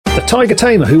The Tiger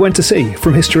Tamer Who Went to Sea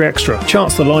from History Extra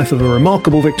charts the life of a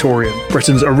remarkable Victorian,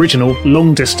 Britain's original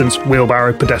long-distance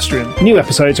wheelbarrow pedestrian. New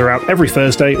episodes are out every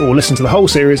Thursday, or listen to the whole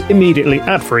series immediately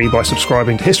ad-free by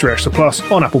subscribing to History Extra Plus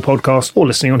on Apple Podcasts or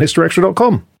listening on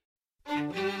historyextra.com.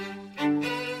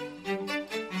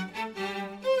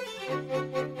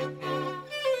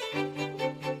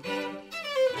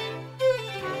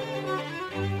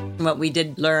 What we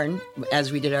did learn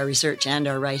as we did our research and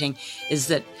our writing is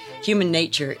that human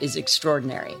nature is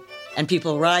extraordinary, and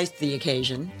people rise to the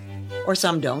occasion, or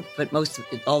some don't, but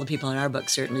all the people in our book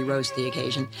certainly rose to the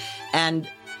occasion, and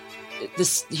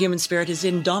this human spirit is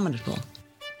indomitable.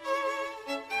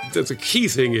 The key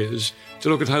thing is to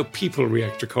look at how people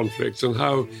react to conflicts and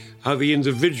how what the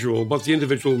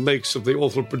individual makes of the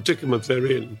awful predicament they're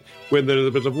in when they're in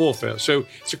a bit of warfare. So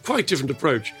it's a quite different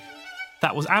approach.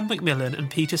 That was Anne Macmillan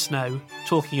and Peter Snow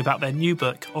talking about their new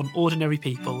book on ordinary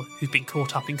people who've been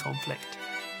caught up in conflict.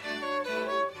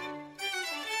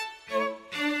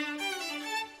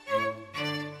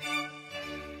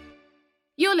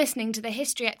 You're listening to the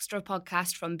History Extra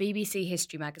podcast from BBC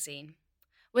History Magazine.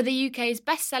 We're the UK's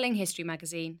best-selling history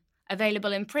magazine,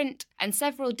 available in print and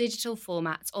several digital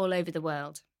formats all over the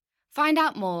world. Find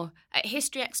out more at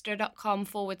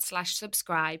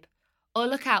historyextra.com/subscribe, or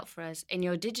look out for us in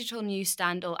your digital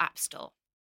newsstand or app store.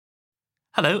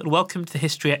 Hello and welcome to the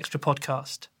History Extra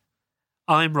podcast.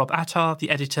 I'm Rob Attar, the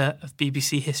editor of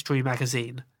BBC History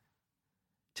Magazine.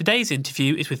 Today's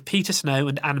interview is with Peter Snow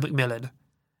and Anne Macmillan,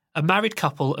 a married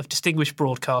couple of distinguished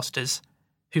broadcasters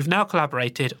who've now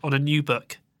collaborated on a new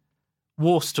book,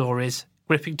 War Stories,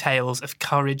 Gripping Tales of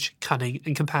Courage, Cunning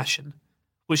and Compassion,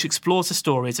 which explores the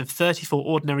stories of 34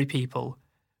 ordinary people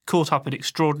caught up in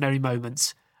extraordinary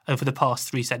moments over the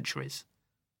past 3 centuries.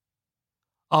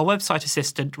 Our website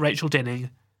assistant, Rachel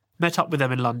Dinning, met up with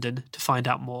them in London to find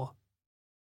out more.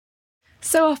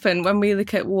 So often when we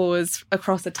look at wars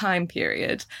across a time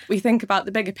period, we think about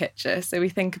the bigger picture. So we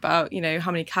think about,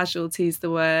 how many casualties there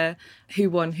were,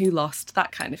 who won, who lost,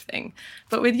 that kind of thing.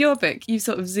 But with your book, you've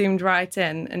sort of zoomed right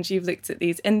in and you've looked at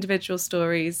these individual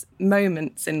stories,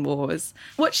 moments in wars.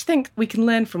 What do you think we can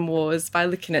learn from wars by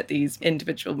looking at these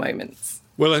individual moments?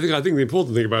 Well, I think the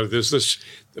important thing about it is this: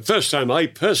 the first time I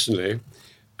personally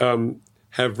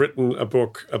have written a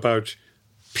book about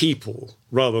people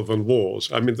rather than wars.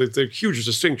 I mean, the huge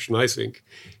distinction, I think,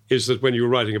 is that when you're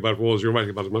writing about wars, you're writing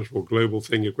about a much more global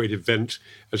thing, a great event,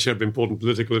 a terribly important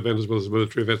political event as well as a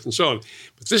military event and so on.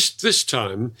 But this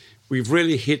time, we've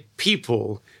really hit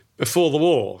people before the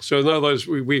war. So in other words,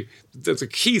 the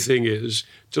key thing is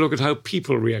to look at how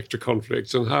people react to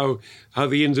conflicts and what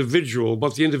the individual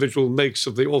makes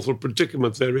of the awful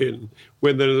predicament they're in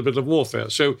when they're in a bit of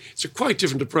warfare. So it's a quite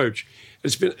different approach.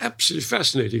 It's been absolutely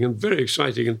fascinating and very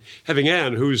exciting. And having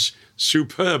Anne, who's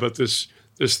superb at this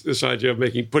idea of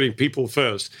putting people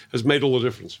first, has made all the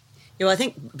difference. I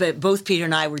think both Peter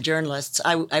and I were journalists.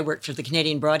 I worked for the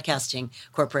Canadian Broadcasting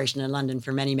Corporation in London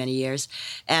for many, many years,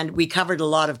 and we covered a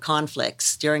lot of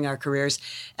conflicts during our careers.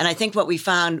 And I think what we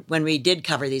found when we did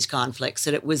cover these conflicts,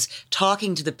 that it was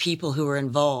talking to the people who were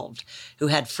involved, who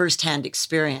had firsthand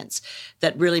experience,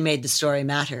 that really made the story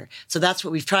matter. So that's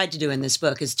what we've tried to do in this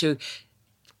book, is to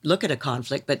look at a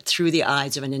conflict, but through the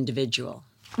eyes of an individual.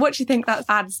 What do you think that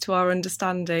adds to our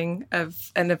understanding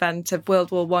of an event of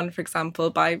World War I, for example,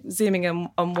 by zooming in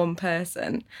on one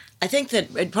person? I think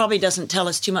that it probably doesn't tell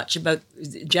us too much about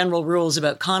general rules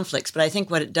about conflicts, but I think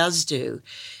what it does do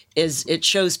is it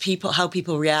shows people how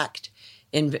people react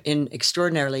in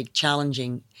extraordinarily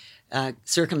challenging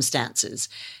circumstances.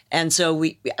 And so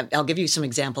I'll give you some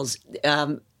examples.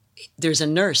 There's a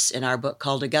nurse in our book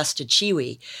called Augusta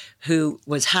Chiwi, who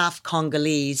was half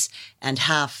Congolese and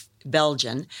half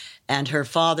Belgian, and her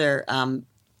father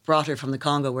brought her from the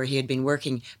Congo, where he had been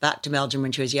working, back to Belgium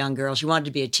when she was a young girl. She wanted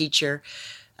to be a teacher.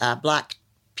 Black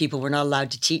people were not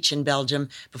allowed to teach in Belgium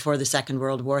before the Second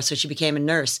World War, so she became a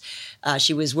nurse.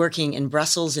 She was working in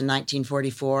Brussels in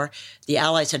 1944. The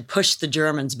Allies had pushed the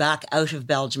Germans back out of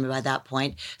Belgium by that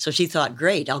point, so she thought,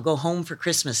 great, I'll go home for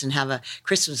Christmas and have a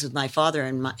Christmas with my father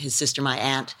and his sister, my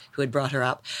aunt, who had brought her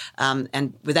up,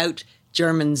 and without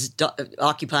Germans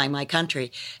occupying my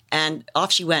country. And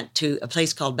off she went to a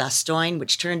place called Bastogne,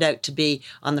 which turned out to be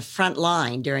on the front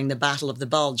line during the Battle of the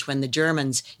Bulge, when the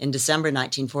Germans in December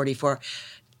 1944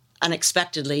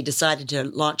 unexpectedly decided to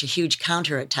launch a huge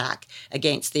counterattack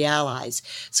against the Allies.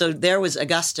 So there was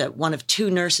Augusta, one of 2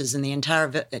 nurses in the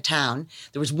entire town.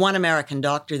 There was one American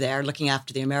doctor there looking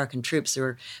after the American troops. There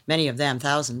were many of them,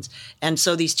 thousands. And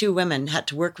so these 2 women had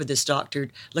to work with this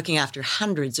doctor looking after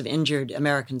hundreds of injured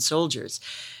American soldiers.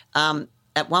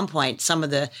 At one point, some of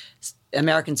the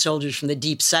American soldiers from the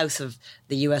deep south of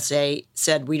the USA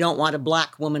said, "We don't want a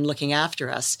black woman looking after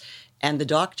us." And the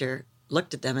doctor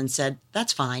looked at them and said,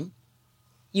 "That's fine.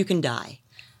 You can die."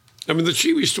 I mean, the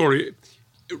Chiwi story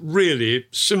really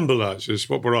symbolizes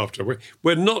what we're after.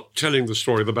 We're not telling the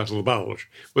story of the Battle of the Bulge.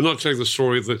 We're not telling the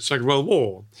story of the Second World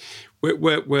War.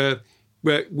 We're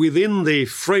within the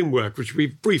framework, which we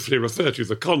briefly refer to,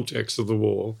 the context of the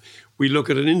war, we look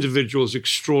at an individual's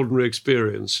extraordinary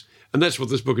experience. And that's what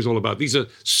this book is all about. These are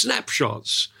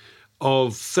snapshots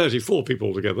of 34 people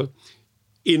altogether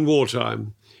in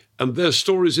wartime. And their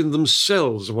stories in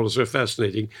themselves are what is so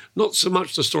fascinating, not so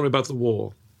much the story about the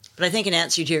war. But I think in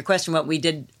answer to your question, what we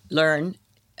did learn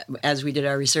as we did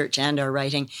our research and our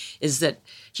writing is that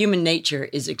human nature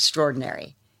is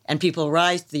extraordinary. And people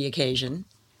rise to the occasion,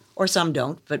 or some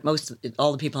don't, but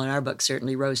all the people in our book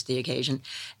certainly rose to the occasion.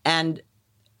 And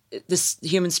this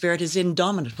human spirit is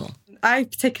indomitable. I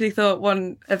particularly thought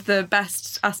one of the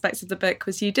best aspects of the book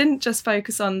was you didn't just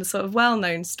focus on the sort of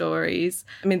well-known stories.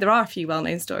 I mean, there are a few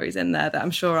well-known stories in there that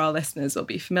I'm sure our listeners will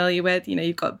be familiar with. You know,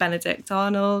 you've got Benedict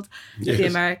Arnold, yes,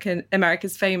 the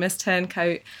America's famous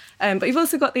turncoat. But you've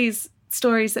also got these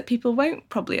stories that people won't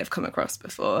probably have come across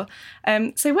before.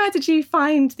 So where did you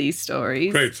find these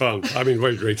stories? Great fun. I mean,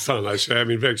 very great fun, I say. I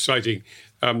mean, very exciting.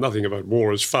 Nothing about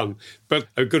war is fun. But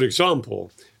a good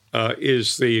example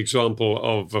is the example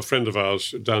of a friend of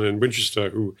ours down in Winchester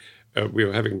who we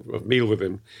were having a meal with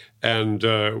him, and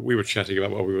we were chatting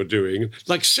about what we were doing.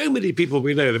 Like so many people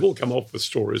we know, they've all come off with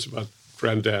stories about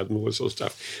granddad and all this sort of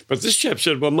stuff. But this chap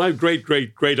said, well, my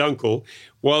great-great-great-uncle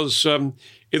was in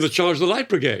the charge of the Light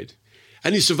Brigade,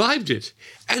 and he survived it,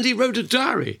 and he wrote a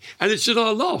diary, and it's in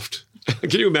our loft.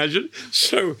 Can you imagine?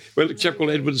 So, well, a chap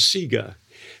called Edward Seeger.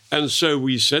 And so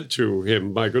we said to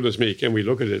him, my goodness me, can we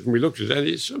look at it? And we looked at it, and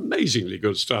it's amazingly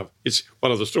good stuff. It's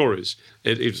one of the stories.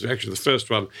 It's actually the first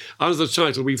one. Under the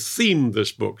title, we've themed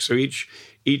this book. So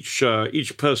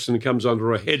each person comes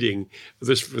under a heading.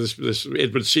 This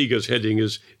Edward Seeger's heading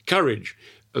is courage.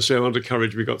 So under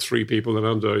courage, we've got 3 people, and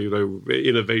under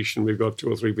innovation, we've got 2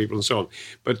 or 3 people, and so on.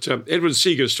 But Edward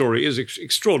Seeger's story is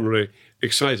extraordinarily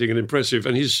exciting and impressive,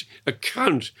 and his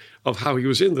account of how he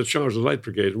was in the charge of the Light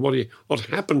Brigade and what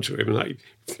happened to him, and how he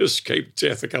escaped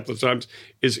death a couple of times,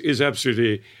 is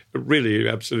absolutely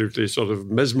sort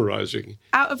of mesmerising.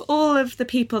 Out of all of the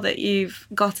people that you've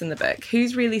got in the book,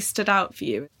 who's really stood out for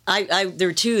you? There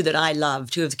are 2 that I love,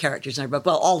 2 of the characters in our book.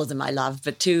 Well, all of them I love,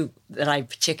 but 2 that I'm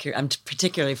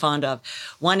particularly fond of.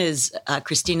 One is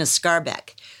Christina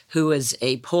Skarbek, who was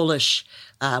a Polish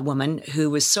woman who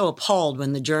was so appalled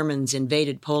when the Germans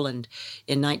invaded Poland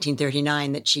in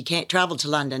 1939 that she traveled to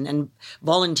London and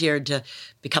volunteered to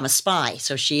become a spy.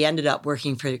 So she ended up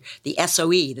working for the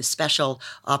SOE, the Special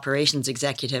Operations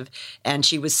Executive, and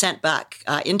she was sent back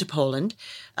into Poland.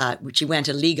 She went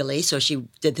illegally, so she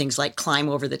did things like climb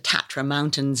over the Tatra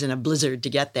Mountains in a blizzard to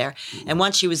get there. And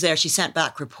once she was there, she sent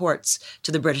back reports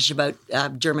to the British about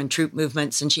German troop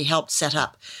movements, and she helped set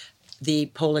up the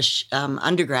Polish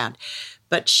underground.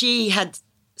 But she had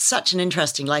such an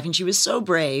interesting life, and she was so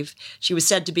brave. She was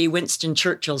said to be Winston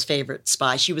Churchill's favorite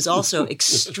spy. She was also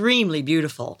extremely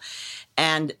beautiful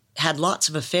and had lots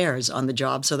of affairs on the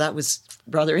job, so that was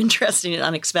rather interesting and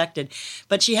unexpected.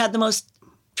 But she had the most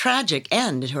tragic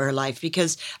end to her life,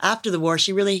 because after the war,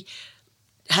 she really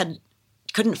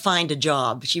couldn't find a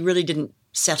job. She really didn't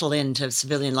settle into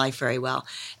civilian life very well.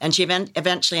 And she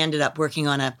eventually ended up working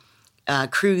on a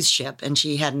cruise ship, and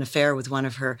she had an affair with one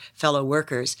of her fellow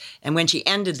workers. And when she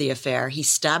ended the affair, he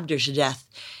stabbed her to death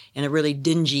in a really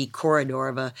dingy corridor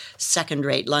of a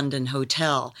second-rate London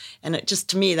hotel. And it just,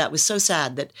 to me, that was so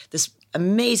sad that this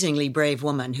amazingly brave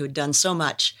woman who had done so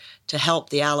much to help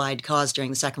the Allied cause during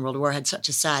the Second World War had such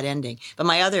a sad ending. But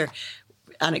my other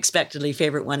unexpectedly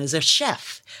favorite one is a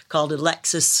chef called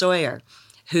Alexis Soyer,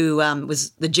 who was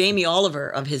the Jamie Oliver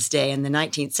of his day in the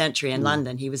 19th century in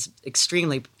London. He was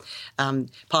extremely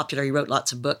popular. He wrote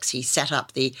lots of books. He set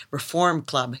up the Reform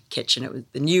Club kitchen. It was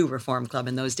the new Reform Club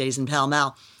in those days in Pall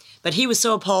Mall. But he was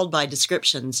so appalled by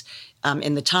descriptions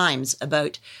in the Times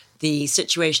about the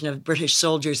situation of British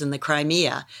soldiers in the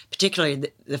Crimea,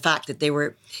 particularly the fact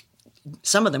that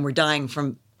some of them were dying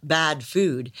from bad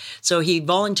food. So he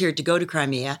volunteered to go to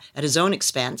Crimea at his own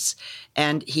expense,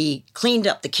 and he cleaned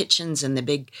up the kitchens and the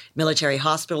big military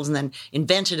hospitals, and then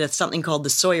invented something called the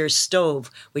Soyer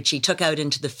stove, which he took out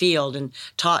into the field and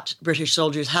taught British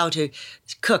soldiers how to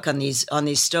cook on these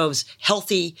stoves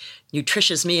healthy,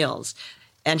 nutritious meals.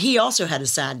 And he also had a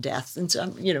sad death, and so,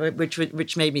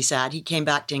 which made me sad. He came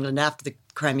back to England after the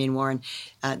Crimean War,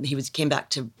 and he came back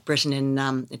to Britain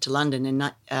to London in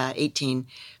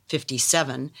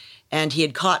 1857, and he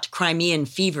had caught Crimean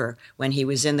fever when he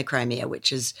was in the Crimea,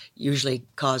 which is usually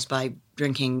caused by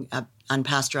drinking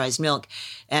unpasteurized milk,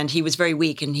 and he was very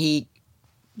weak, and he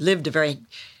lived a very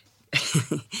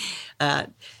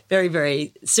very,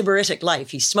 very sybaritic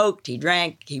life. He smoked, he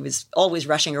drank, he was always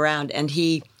rushing around, and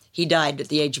he died at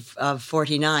the age of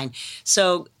 49.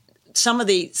 So some of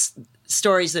the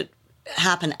stories that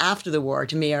happen after the war,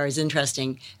 to me, are as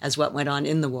interesting as what went on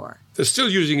in the war. They're still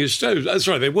using his stoves. That's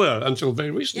right, they were until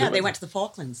very recently. Yeah, they went to the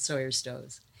Falklands, Sawyer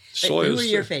stoves. Sawyer's who are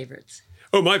your favourites?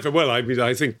 Oh, I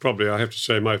think probably I have to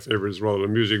say my favourite is rather an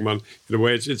amusing one in a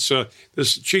way. It's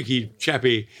this cheeky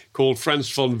chappie called Franz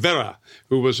von Werra,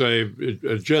 who was a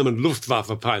German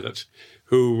Luftwaffe pilot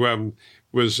who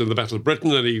was in the Battle of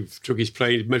Britain, and he took his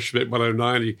plane, Messerschmitt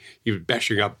 109. He was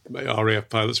bashing up RAF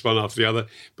pilots one after the other.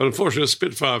 But unfortunately, a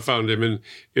Spitfire found him in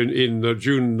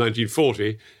June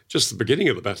 1940, just the beginning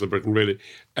of the Battle of Britain, really.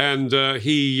 And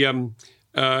he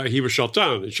was shot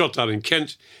down. He shot down in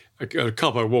Kent. A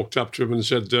copper walked up to him and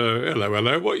said,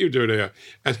 hello, what are you doing here?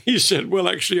 And he said, well,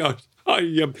 actually, I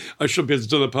should be at a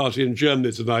dinner party in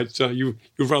Germany tonight. You've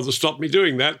rather stopped me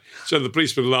doing that. So the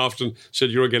policeman laughed and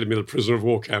said, you're getting me to a prisoner of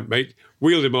war camp, mate.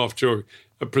 Wheeled him off to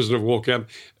a prisoner of war camp.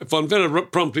 Von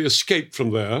Werra promptly escaped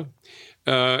from there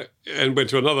and went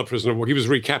to another prisoner of war. He was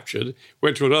recaptured,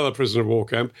 went to another prisoner of war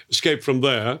camp, escaped from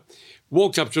there,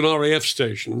 walked up to an RAF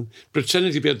station,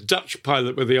 pretending to be a Dutch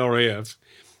pilot with the RAF,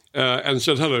 and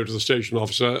said hello to the station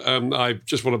officer. I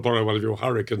just want to borrow one of your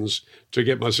Hurricanes to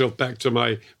get myself back to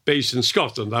my base in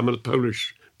Scotland. I'm a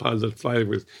Polish pilot flying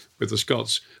with the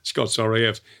Scots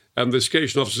RAF. And the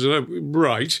station officer said, oh,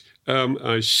 right,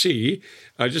 I see.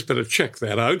 I just better check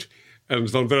that out. And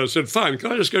Von Werra said, fine,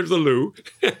 can I just go to the loo?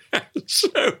 So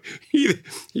he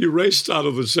raced out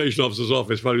of the station officer's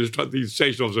office while the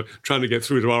station officer trying to get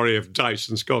through to RAF Dice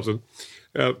in Scotland.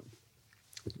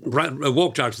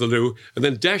 Walked out to the loo and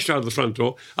then dashed out of the front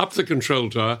door, up the control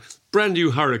tower, brand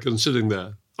new Hurricane sitting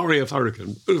there. RAF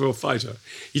Hurricane, beautiful fighter.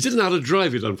 He didn't know how to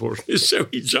drive it, unfortunately, so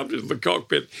he jumped into the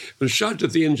cockpit and shouted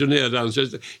at the engineer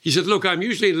downstairs. He said, look, I'm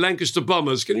usually in Lancaster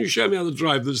Bombers. Can you show me how to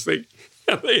drive this thing?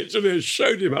 And the engineer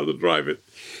showed him how to drive it.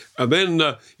 And then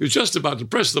he was just about to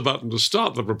press the button to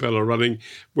start the propeller running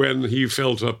when he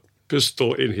felt a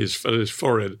pistol in his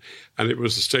forehead, and it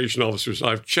was the station officer who said,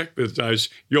 I've checked this dice,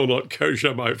 you're not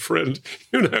kosher, my friend.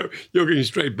 You're going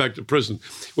straight back to prison.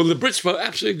 Well, the Brits were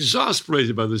absolutely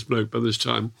exasperated by this bloke by this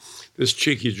time, this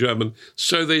cheeky German,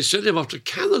 so they sent him off to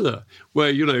Canada,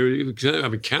 where,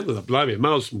 Canada, blimey,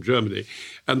 miles from Germany,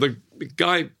 and the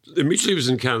guy immediately was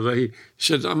in Canada. He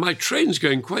said, my train's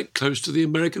going quite close to the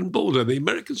American border. The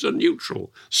Americans are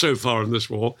neutral so far in this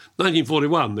war.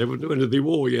 1941, they weren't into the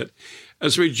war yet.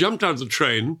 And so he jumped out of the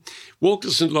train, walked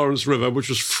the St. Lawrence River, which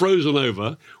was frozen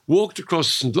over, walked across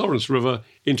the St. Lawrence River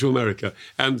into America.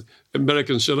 And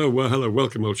Americans said, oh, well, hello,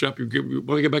 welcome, old chap. You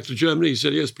want to get back to Germany? He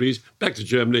said, yes, please. Back to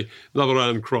Germany, another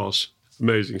Iron Cross.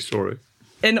 Amazing story.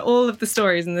 In all of the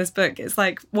stories in this book, it's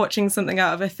like watching something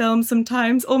out of a film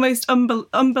sometimes. Almost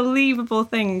unbelievable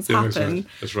things happen.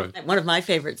 That's right. One of my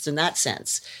favourites in that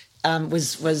sense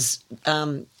was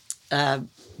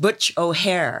Butch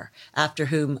O'Hare, after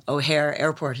whom O'Hare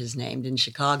Airport is named in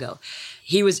Chicago.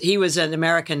 He was an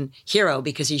American hero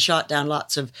because he shot down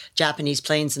lots of Japanese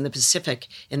planes in the Pacific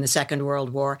in the Second World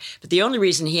War. But the only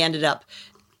reason he ended up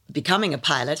becoming a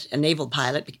pilot, a naval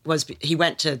pilot, was he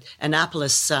went to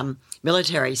Annapolis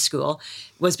military school,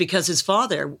 was because his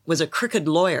father was a crooked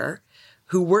lawyer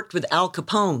who worked with Al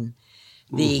Capone,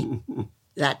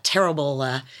 that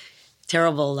terrible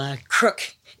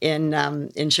crook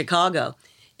in Chicago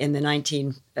in the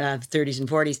 1930s and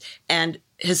 40s. And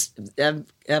his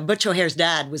Butch O'Hare's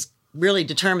dad was really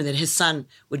determined that his son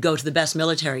would go to the best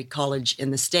military college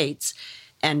in the States,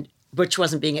 and Butch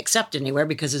wasn't being accepted anywhere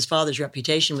because his father's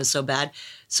reputation was so bad.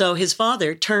 So his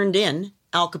father turned in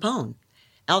Al Capone.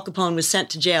 Al Capone was sent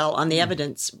to jail on the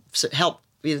evidence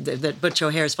that Butch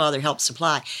O'Hare's father helped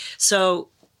supply. So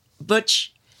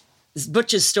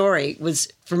Butch's story was,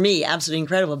 for me, absolutely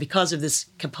incredible because of this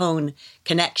Capone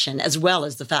connection, as well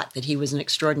as the fact that he was an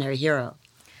extraordinary hero.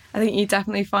 I think you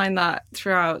definitely find that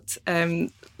throughout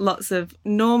lots of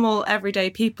normal, everyday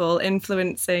people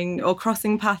influencing or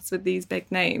crossing paths with these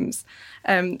big names.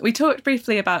 We talked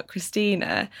briefly about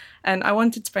Christina. And I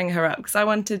wanted to bring her up because I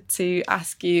wanted to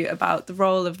ask you about the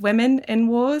role of women in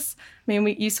wars. I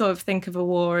mean, you sort of think of a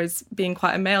war as being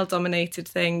quite a male-dominated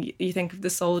thing. You think of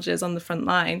the soldiers on the front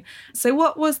line. So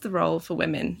what was the role for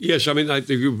women? Yes, I mean, I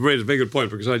think you raised a very good point,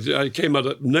 because I came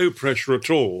under no pressure at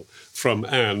all from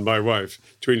Anne, my wife,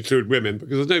 to include women,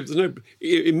 because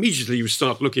immediately you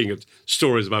start looking at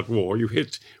stories about war, you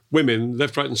hit women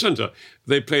left, right and centre.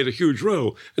 They played a huge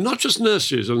role. And not just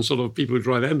nurses and sort of people who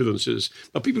drive ambulances,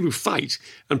 but people who fight,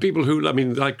 and people who, I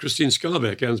mean, like Christine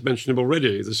Skarbek, Anne's mentioned him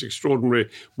already, this extraordinary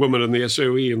woman in the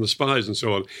SOE and the spies and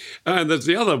so on. And there's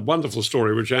the other wonderful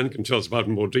story, which Anne can tell us about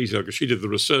in more detail, because she did the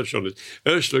research on it.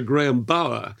 Ursula Graham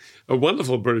Bauer, a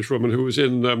wonderful British woman who was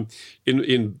in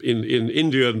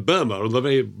India and Burma, on the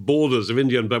very borders of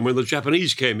India and Burma, when the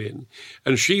Japanese came in.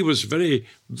 And she was very,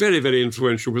 very, very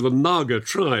influential with the Naga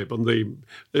tribe on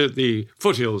the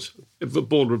foothills of the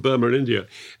border of Burma and India.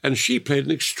 And she played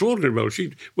an extraordinary role.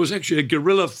 She was actually a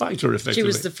guerrilla fighter, effectively. She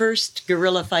was the first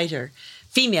guerrilla fighter,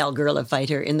 female guerrilla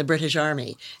fighter in the British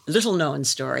Army. Little known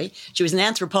story. She was an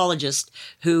anthropologist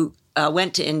who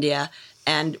went to India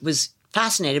and was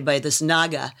fascinated by this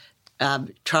Naga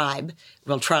tribe,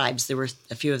 well, tribes, there were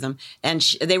a few of them, and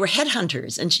they were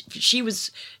headhunters, and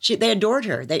they adored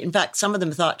her. In fact, some of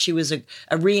them thought she was a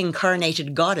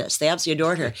reincarnated goddess. They absolutely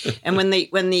adored her. And when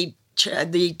the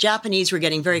Japanese were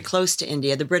getting very close to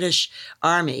India, the British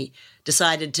Army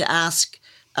decided to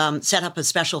set up a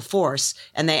special force,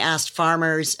 and they asked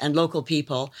farmers and local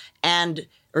people and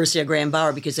Ursula Graham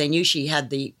Bauer, because they knew she had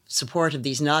the support of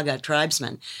these Naga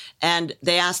tribesmen. And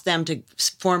they asked them to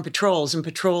form patrols and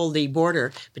patrol the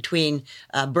border between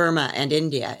Burma and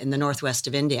India, in the northwest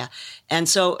of India. And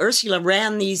so Ursula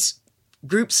ran these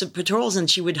groups of patrols, and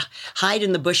she would hide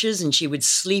in the bushes, and she would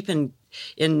sleep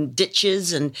in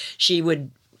ditches, and she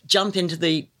would jump into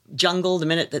the jungle the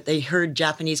minute that they heard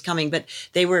Japanese coming. But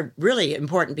they were really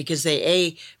important because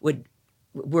they,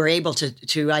 were able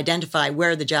to identify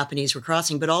where the Japanese were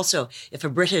crossing, but also if a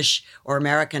British or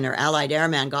American or Allied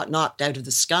airman got knocked out of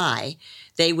the sky,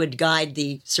 they would guide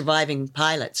the surviving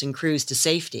pilots and crews to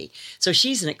safety. So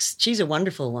she's a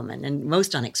wonderful woman and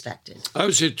most unexpected. I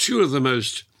would say two of the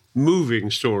most moving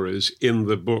stories in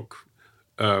the book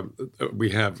we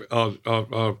have are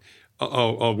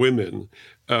women,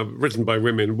 written by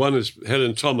women. One is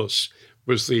Helen Thomas,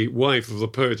 was the wife of the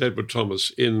poet Edward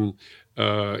Thomas in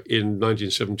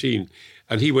 1917,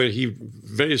 and he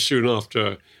very soon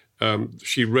after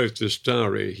she wrote this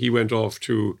diary, he went off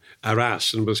to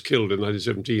Arras and was killed in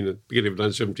 1917, at the beginning of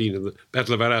 1917, in the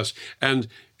Battle of Arras. And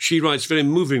she writes very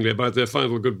movingly about their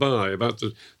final goodbye, about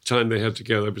the time they had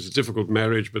together. It was a difficult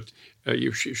marriage, but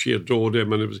she adored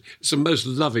him, and it's the most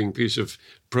loving piece of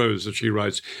prose that she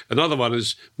writes. Another one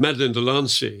is Madeleine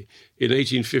Delancey. In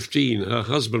 1815, her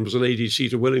husband was an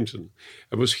ADC to Wellington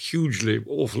and was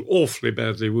awfully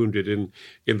badly wounded in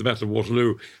the Battle of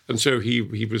Waterloo. And so he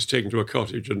was taken to a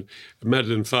cottage, and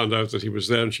Madeleine found out that he was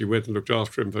there, and she went and looked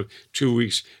after him for 2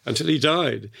 weeks until he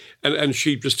died. And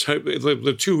she just hoped,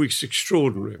 the 2 weeks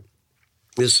extraordinary.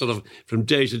 This sort of, from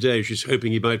day to day, she's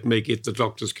hoping he might make it. The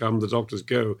doctors come, the doctors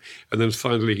go, and then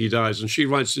finally he dies. And she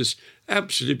writes this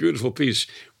absolutely beautiful piece,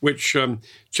 which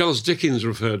Charles Dickens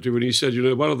referred to when he said,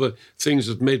 one of the things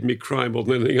that made me cry more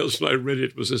than anything else when I read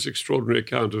it was this extraordinary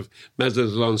account of Madeleine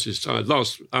Delancey's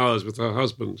last hours with her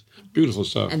husband. Beautiful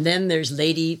stuff. And then there's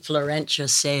Lady Florentia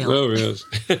Sale. Oh, yes.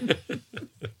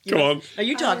 Come on. Are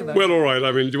you talking about? Well, all right.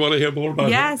 I mean, do you want to hear more about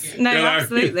it? Yes. No,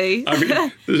 absolutely. I mean,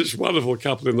 there's this wonderful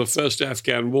couple in the first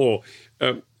Afghan war.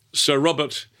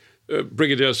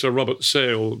 Brigadier Sir Robert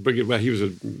Sale, he was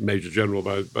a major general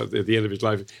by the end of his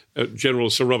life, General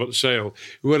Sir Robert Sale,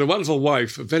 who had a wonderful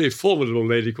wife, a very formidable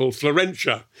lady called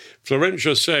Florentia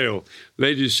Sale,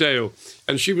 Lady Sale,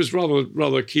 and she was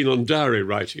rather keen on diary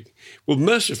writing. Well,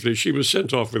 mercifully, she was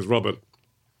sent off with Robert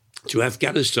to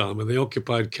Afghanistan when they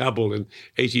occupied Kabul in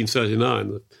 1839,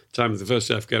 the time of the first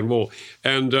Afghan war.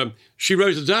 And she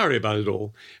wrote a diary about it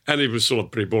all. And it was sort of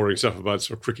pretty boring stuff about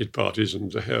sort of cricket parties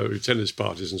and tennis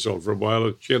parties and so on for a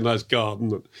while. She had a nice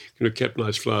garden and kept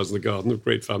nice flowers in the garden. It was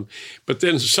great fun. But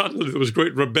then suddenly there was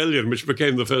great rebellion, which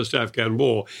became the first Afghan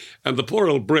war. And the poor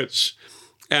old Brits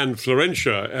and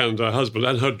Florentia and her husband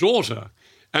and her daughter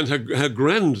and her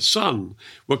grandson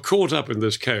were caught up in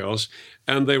this chaos,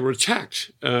 and they were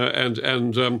attacked. And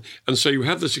so you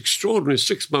have this extraordinary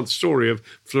 6-month story of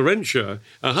Florentia,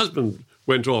 her husband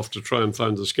went off to try and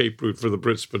find the escape route for the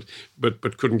Brits,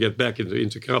 but couldn't get back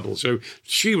into Kabul. So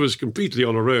she was completely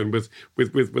on her own with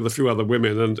a few other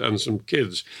women and some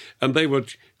kids. And they were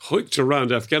hoiked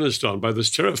around Afghanistan by this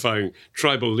terrifying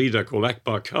tribal leader called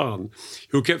Akbar Khan,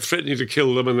 who kept threatening to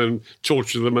kill them and then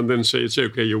torture them and then say, it's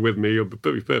okay, you're with me, you'll be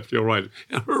perfectly all right.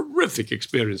 A horrific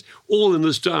experience, all in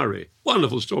this diary.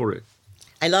 Wonderful story.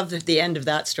 I love the end of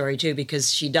that story, too,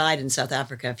 because she died in South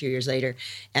Africa a few years later.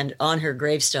 And on her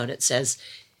gravestone, it says,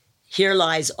 here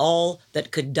lies all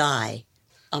that could die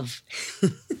of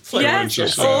Florentia.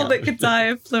 Yes, all that could die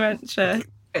of Florentia.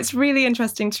 It's really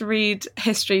interesting to read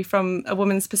history from a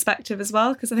woman's perspective as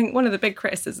well, because I think one of the big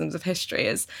criticisms of history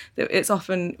is that it's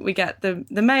often we get the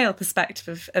male perspective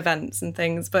of events and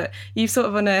things, but you've sort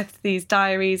of unearthed these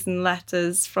diaries and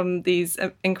letters from these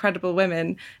incredible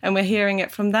women, and we're hearing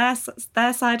it from their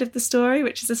side of the story,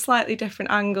 which is a slightly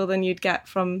different angle than you'd get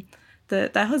from their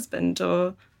husband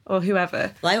or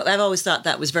whoever. Well, I've always thought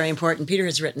that was very important. Peter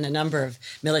has written a number of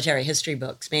military history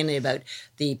books, mainly about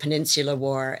the Peninsula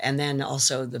War and then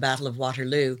also the Battle of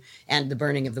Waterloo and the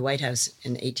burning of the White House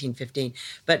in 1815.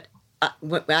 But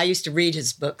I used to read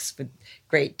his books with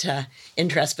great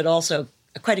interest, but also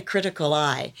quite a critical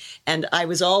eye. And I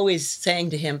was always saying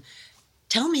to him,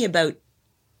 tell me about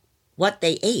what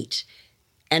they ate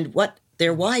and what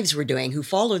their wives were doing, who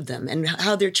followed them, and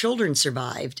how their children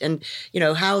survived, and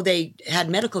how they had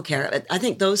medical care. I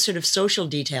think those sort of social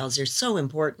details are so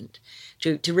important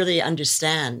to really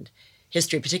understand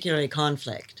history, particularly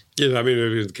conflict. Yeah, I mean,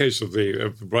 in the case of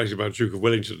the writing about Duke of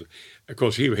Wellington, of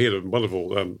course, he had a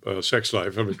wonderful sex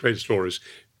life. I mean, great stories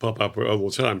pop up all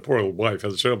the time. Poor old wife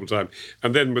had a terrible time.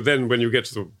 And then when you get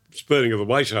to the burning of the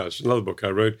White House, another book I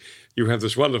wrote, you have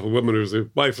this wonderful woman who was the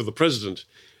wife of the president,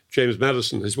 James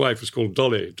Madison. His wife was called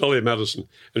Dolly Madison,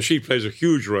 and she plays a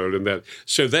huge role in that.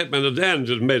 So that man and Dan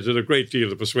did a great deal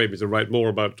to persuade me to write more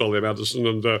about Dolly Madison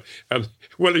and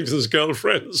Wellington's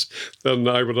girlfriends than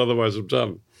I would otherwise have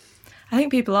done. I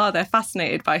think they're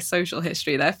fascinated by social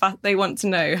history. They want to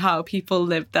know how people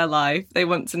lived their life. They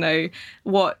want to know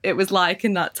what it was like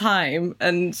in that time.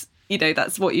 And,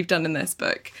 that's what you've done in this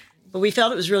book. But we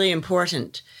felt it was really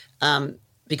important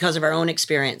because of our own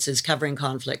experiences covering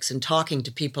conflicts and talking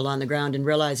to people on the ground and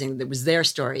realizing that it was their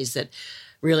stories that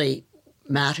really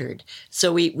mattered.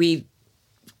 So we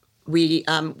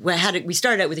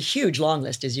started out with a huge long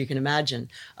list, as you can imagine,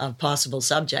 of possible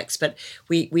subjects, but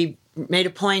we made a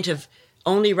point of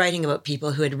only writing about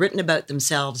people who had written about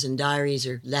themselves in diaries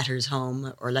or letters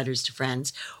home or letters to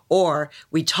friends, or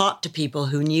we talked to people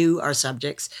who knew our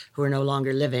subjects who are no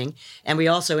longer living. And we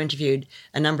also interviewed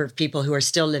a number of people who are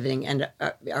still living and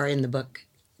are in the book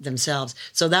themselves.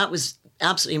 So that was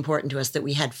absolutely important to us, that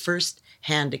we had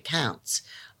first-hand accounts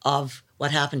of what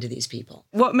happened to these people.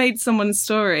 What made someone's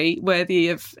story worthy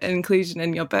of inclusion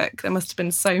in your book? There must have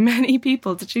been so many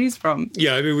people to choose from.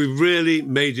 Yeah, I mean, we really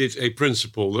made it a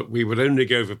principle that we would only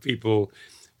go for people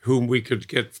whom we could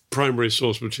get primary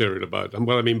source material about. And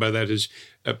what I mean by that is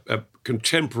a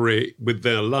contemporary with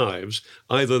their lives,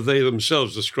 either they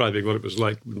themselves describing what it was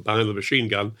like behind the machine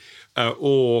gun,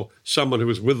 or someone who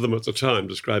was with them at the time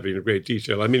describing in great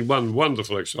detail. I mean, one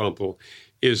wonderful example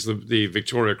is the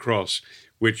Victoria Cross,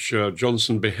 which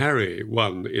Johnson Beharry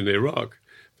won in Iraq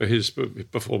for his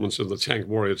performance in the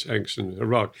warrior tanks in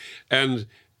Iraq. And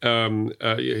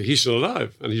he's still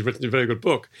alive, and he's written a very good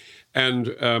book.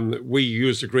 And we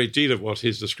used a great deal of what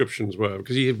his descriptions were,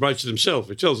 because he writes it himself.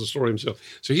 He tells the story himself.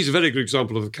 So he's a very good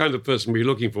example of the kind of person we were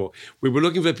looking for. We were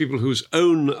looking for people whose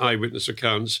own eyewitness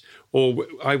accounts or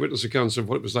eyewitness accounts of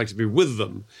what it was like to be with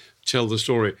them tell the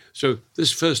story. So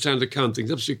this first-hand account thing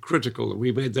is absolutely critical, and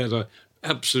we made that a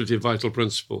absolutely vital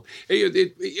principle.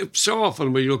 So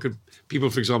often when you look at people,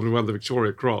 for example, who won the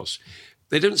Victoria Cross,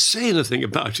 they don't say anything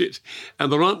about it.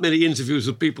 And there aren't many interviews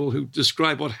with people who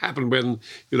describe what happened when,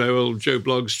 old Joe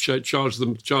Bloggs charged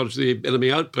the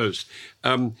enemy outpost.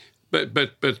 But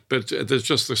there's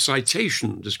just the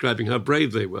citation describing how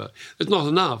brave they were. There's not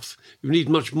enough. You need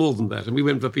much more than that. And we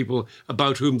went for people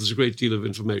about whom there's a great deal of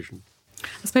information.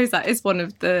 I suppose that is one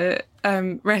of the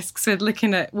risks with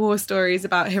looking at war stories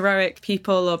about heroic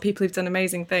people or people who've done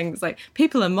amazing things. Like,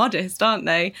 people are modest, aren't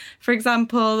they? For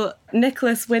example,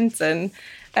 Nicholas Winton,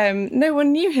 no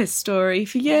one knew his story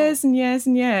for years and years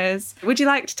and years. Would you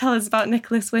like to tell us about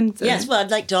Nicholas Winton? Yes, well,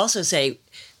 I'd like to also say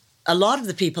a lot of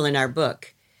the people in our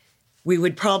book we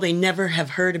would probably never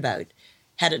have heard about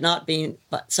had it not been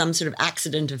but some sort of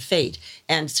accident of fate.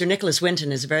 And Sir Nicholas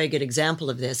Winton is a very good example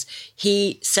of this.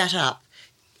 He set up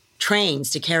trains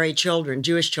to carry children,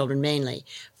 Jewish children mainly,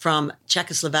 from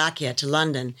Czechoslovakia to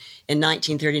London in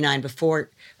 1939 before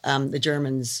the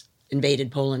Germans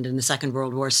invaded Poland and the Second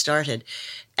World War started.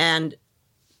 And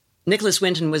Nicholas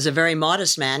Winton was a very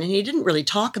modest man, and he didn't really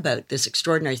talk about this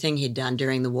extraordinary thing he'd done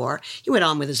during the war. He went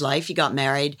on with his life. He got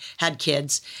married, had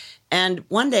kids. And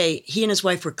one day, he and his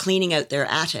wife were cleaning out their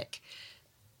attic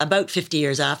about 50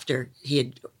 years after he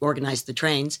had organized the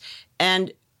trains.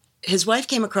 And his wife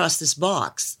came across this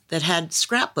box that had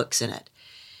scrapbooks in it.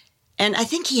 And I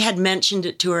think he had mentioned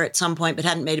it to her at some point, but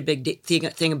hadn't made a big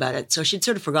thing about it. So she'd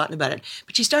sort of forgotten about it.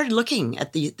 But she started looking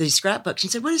at the scrapbooks. She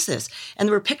said, "What is this?" And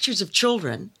there were pictures of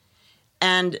children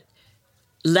and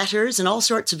letters and all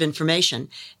sorts of information.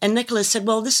 And Nicholas said,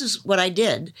 "Well, this is what I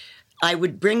did. I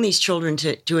would bring these children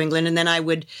to England, and then I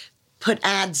would put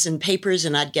ads in papers,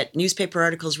 and I'd get newspaper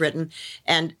articles written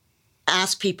and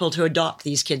ask people to adopt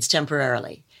these kids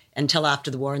temporarily until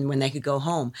after the war and when they could go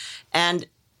home." And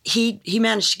he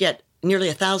managed to get nearly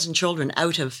 1,000 children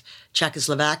out of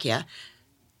Czechoslovakia.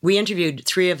 We interviewed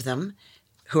 3 of them,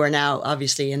 who are now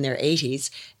obviously in their 80s,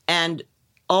 and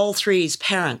all 3's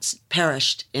parents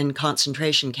perished in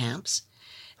concentration camps,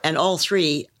 and all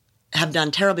 3 have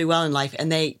done terribly well in life,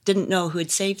 and they didn't know who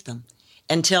had saved them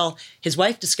until his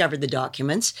wife discovered the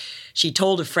documents. She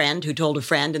told a friend who told a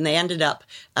friend, and they ended up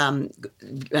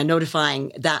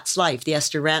notifying That's Life, the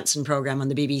Esther Rantzen program on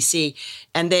the BBC,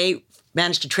 and they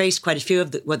managed to trace quite a few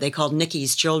of what they called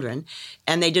Nicky's children,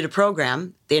 and they did a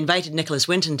program. They invited Nicholas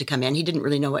Winton to come in. He didn't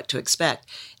really know what to expect,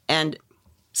 and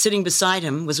sitting beside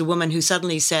him was a woman who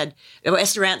suddenly said,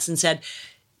 Esther Rantzen said,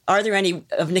 "Are there any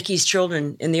of Nicky's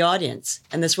children in the audience?"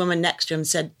 And this woman next to him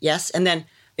said, "Yes." And then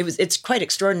it's quite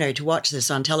extraordinary to watch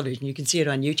this on television. You can see it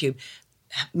on YouTube.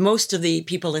 Most of the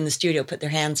people in the studio put their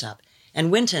hands up, and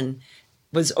Winton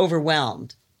was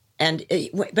overwhelmed.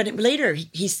 But later,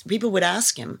 people would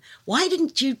ask him, "Why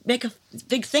didn't you make a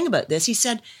big thing about this?" He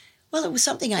said, "Well, it was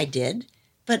something I did,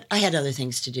 but I had other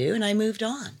things to do, and I moved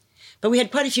on." But we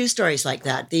had quite a few stories like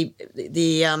that.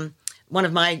 One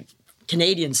of my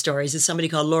Canadian stories is somebody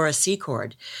called Laura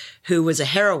Secord, who was a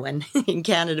heroine in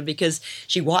Canada because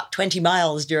she walked 20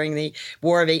 miles during the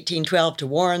War of 1812 to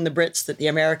warn the Brits that the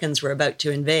Americans were about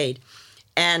to invade.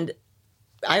 And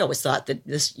I always thought that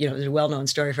this, was a well-known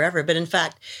story forever. But in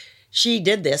fact, she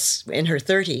did this in her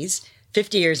 30s.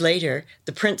 50 years later,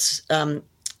 the Prince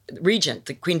Regent,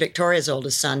 the Queen Victoria's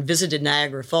oldest son, visited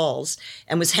Niagara Falls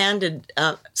and was handed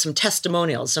some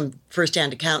testimonials, some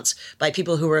first-hand accounts by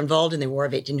people who were involved in the War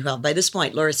of 1812. By this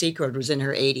point, Laura Secord was in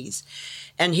her 80s.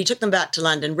 And he took them back to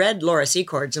London, read Laura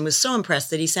Secord's, and was so impressed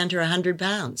that he sent her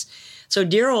 £100. So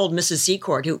dear old Mrs.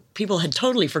 Secord, who people had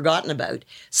totally forgotten about,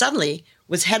 suddenly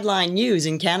was headline news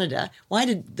in Canada. Why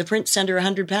did the prince send her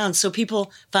 £100? So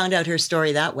people found out her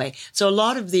story that way. So a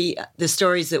lot of the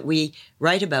stories that we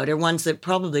write about are ones that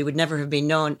probably would never have been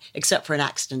known except for an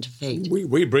accident of fate.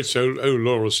 We Brits owe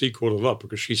Laura Secord a lot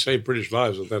because she saved British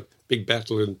lives at that big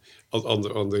battle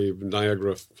on the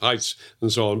Niagara Heights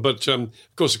and so on. But, of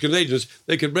course, the Canadians,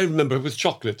 they can remember her with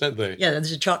chocolate, don't they? Yeah,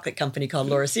 there's a chocolate company called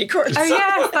Laura Secord. Oh,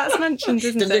 yes, that's mentioned,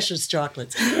 isn't Delicious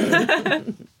chocolates.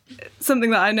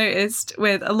 Something that I noticed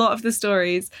with a lot of the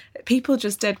stories, people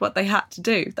just did what they had to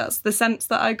do. That's the sense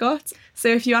that I got. So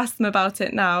if you ask them about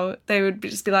it now, they would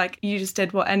just be like, you just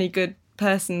did what any good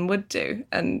person would do.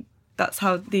 And that's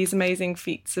how these amazing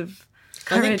feats of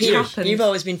courage happened. You've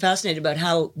always been fascinated about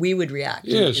how we would react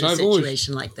in a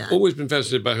situation like that. Always been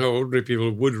fascinated by how ordinary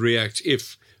people would react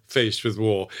if faced with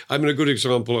war. I mean, a good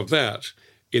example of that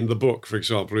in the book, for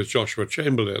example, is Joshua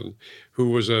Chamberlain, who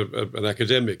was an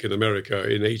academic in America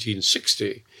in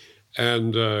 1860.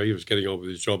 And he was getting on with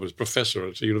his job as professor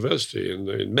at a university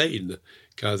in Maine,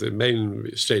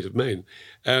 the state of Maine.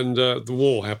 And the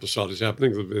war started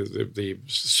happening, the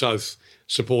South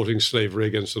supporting slavery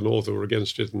against the North who were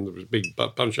against it, and there was a big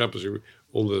punch-up as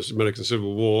all the American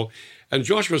Civil War. And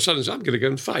Joshua suddenly said, I'm going to go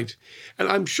and fight. And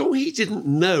I'm sure he didn't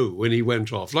know when he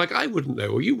went off, like I wouldn't know,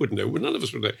 or you wouldn't know, none of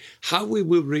us would know, how we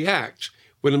would react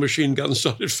when a machine gun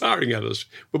started firing at us.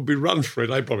 Would we run for it?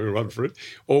 I'd probably run for it.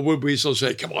 Or would we sort of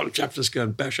say, come on, chaps, let's go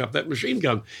and bash up that machine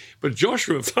gun? But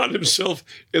Joshua found himself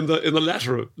in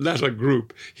the latter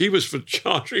group. He was for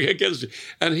charging against it.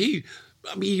 And he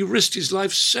risked his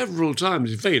life several times.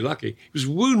 He's very lucky. He was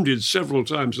wounded several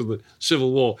times in the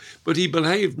Civil War, but he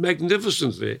behaved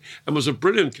magnificently and was a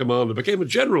brilliant commander, became a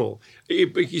general.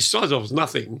 He started off as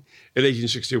nothing in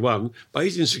 1861. By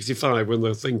 1865, when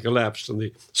the thing collapsed and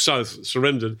the South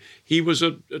surrendered, he was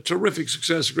a terrific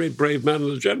success, a great brave man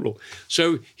and a general.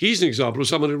 So he's an example of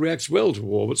someone who reacts well to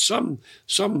war, but some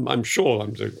I'm sure,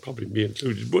 probably me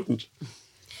included, wouldn't.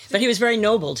 But he was very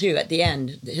noble, too, at the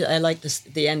end. I like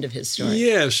the end of his story.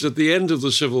 Yes, at the end of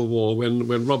the Civil War,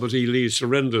 when Robert E. Lee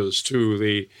surrenders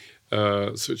to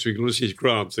Ulysses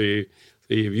Grant, the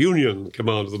Union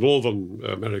commander, the Northern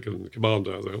American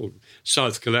commander. The whole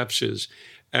South collapses,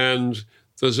 and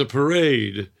there's a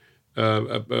parade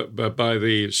by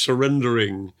the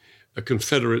surrendering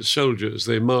Confederate soldiers.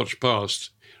 They march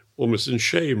past, almost in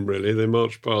shame, really. They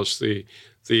march past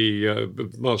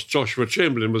Master Joshua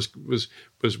Chamberlain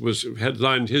had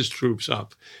lined his troops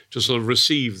up to sort of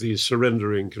receive these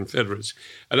surrendering Confederates.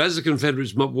 And as the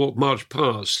Confederates marched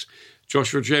past,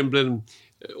 Joshua Chamberlain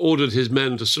ordered his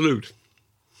men to salute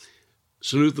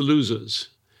the losers.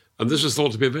 And this was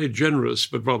thought to be very generous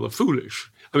but rather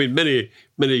foolish. I mean, many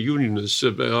Unionists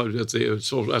at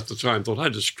the time thought how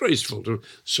disgraceful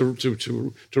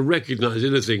to recognise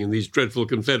anything in these dreadful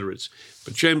Confederates.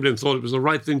 But Chamberlain thought it was the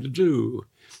right thing to do.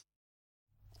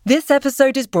 This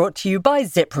episode is brought to you by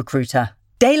ZipRecruiter.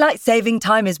 Daylight saving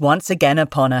time is once again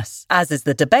upon us, as is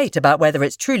the debate about whether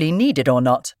it's truly needed or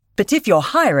not. But if you're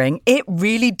hiring, it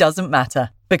really doesn't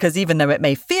matter. Because even though it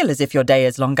may feel as if your day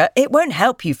is longer, it won't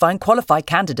help you find qualified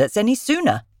candidates any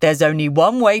sooner. There's only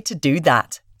one way to do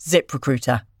that.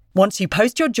 ZipRecruiter. Once you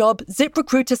post your job,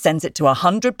 ZipRecruiter sends it to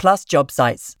 100+ job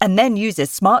sites and then uses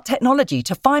smart technology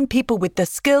to find people with the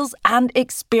skills and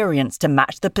experience to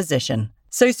match the position.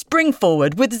 So spring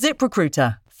forward with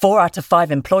ZipRecruiter. 4 out of 5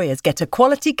 employers get a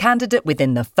quality candidate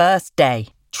within the first day.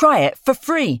 Try it for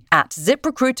free at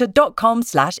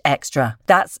ZipRecruiter.com/extra.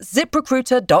 That's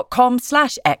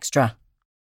ZipRecruiter.com/extra.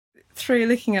 Through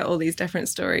looking at all these different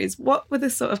stories, what were the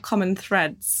sort of common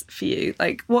threads for you?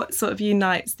 Like, what sort of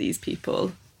unites these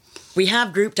people? We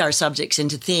have grouped our subjects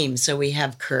into themes. So we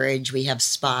have courage, we have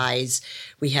spies,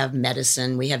 we have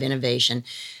medicine, we have innovation.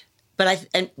 But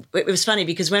it was funny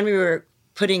because when we were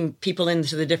putting people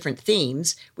into the different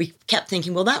themes, we kept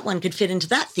thinking, well, that one could fit into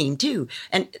that theme too.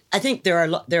 And I think there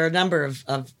are a number of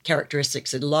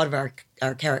characteristics that a lot of our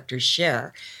characters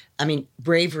share. I mean,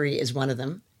 bravery is one of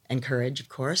them, and courage, of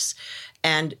course,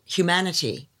 and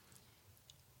humanity.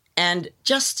 And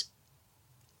just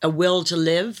a will to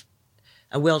live,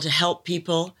 a will to help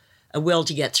people, a will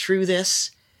to get through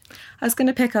this. I was going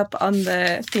to pick up on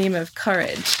the theme of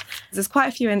courage. There's quite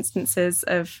a few instances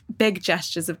of big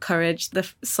gestures of courage, the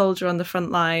soldier on the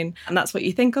front line, and that's what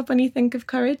you think of when you think of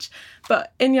courage.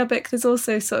 But in your book, there's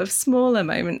also sort of smaller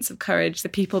moments of courage, the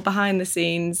people behind the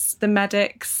scenes, the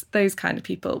medics, those kind of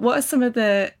people. What are some of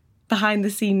the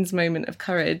behind-the-scenes moment of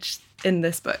courage in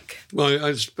this book? Well,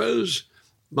 I suppose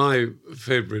my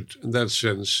favourite in that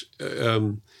sense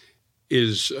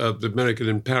is the American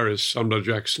in Paris, Sumner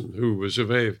Jackson, who was a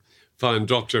very fine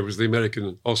doctor, was the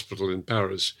American hospital in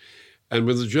Paris. And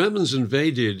when the Germans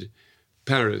invaded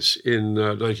Paris in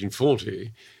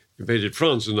 1940, invaded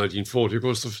France in 1940, of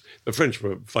course, the French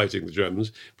were fighting the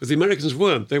Germans, but the Americans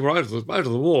weren't. They were out of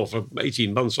the war for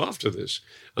 18 months after this,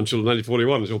 until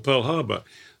 1941, until Pearl Harbor.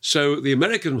 So the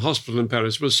American hospital in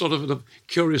Paris was sort of a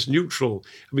curious neutral.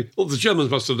 I mean, the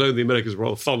Germans must have known the Americans were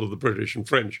all fond of the British and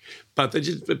French, but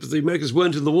the Americans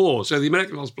weren't in the war. So the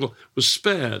American hospital was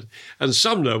spared. And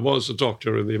Sumner was a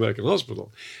doctor in the American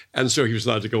hospital. And so he was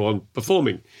allowed to go on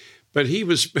performing. But he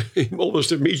was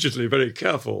almost immediately very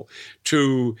careful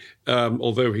to,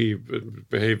 although he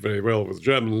behaved very well with the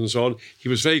Germans and so on, he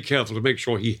was very careful to make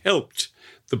sure he helped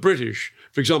the British.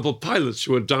 For example, pilots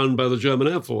who were downed by the German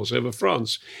Air Force over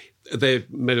France. They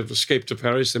may have escaped to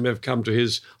Paris. They may have come to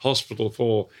his hospital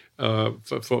for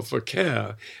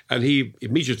care, and he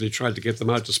immediately tried to get them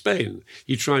out to Spain.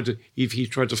 He tried to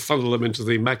funnel them into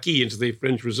the Maquis, into the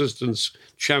French resistance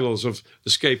channels of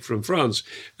escape from France.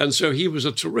 And so he was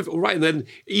a terrific. Right, and then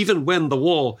even when the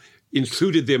war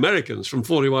included the Americans from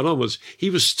 1941 onwards, he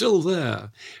was still there,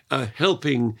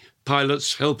 helping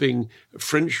pilots, helping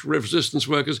French resistance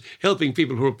workers, helping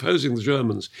people who were opposing the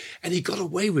Germans. And he got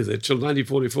away with it till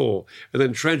 1944. And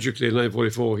then tragically in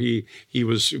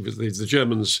 1944, the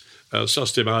Germans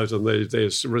sussed him out and they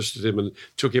arrested him and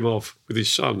took him off with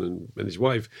his son and his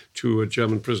wife to a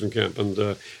German prison camp. And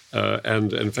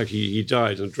in fact, he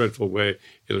died in a dreadful way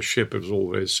in a ship. It was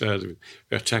all very sad.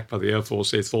 Attacked by the Air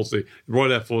Force. They thought the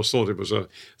Royal Air Force thought it was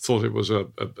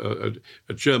a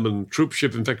German troop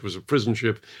ship. In fact, it was a prison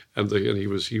ship, and he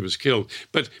was killed.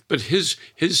 But his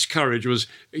courage was,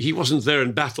 he wasn't there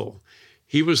in battle.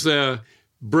 He was there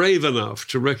brave enough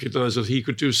to recognize that he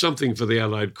could do something for the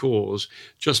Allied cause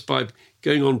just by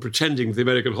going on pretending the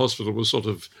American hospital was sort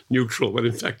of neutral, when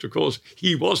in fact, of course,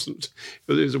 he wasn't.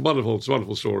 But it's a wonderful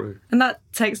story. And that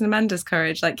takes tremendous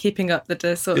courage, like keeping up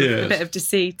the sort of a bit of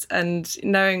deceit and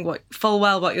knowing full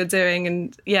well what you're doing,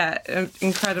 and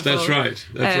incredible. That's right.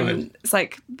 It's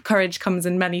like courage comes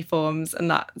in many forms, and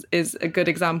that is a good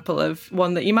example of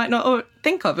one that you might not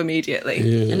think of immediately.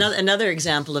 Yeah. Another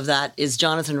example of that is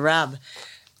Jonathan Rabb.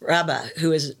 Rabe, who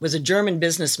was a German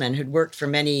businessman who'd worked for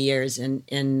many years in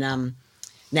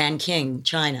Nanking,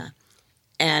 China.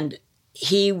 And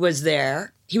he was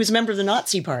there. He was a member of the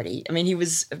Nazi Party. I mean, he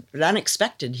was an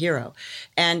unexpected hero.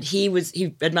 And he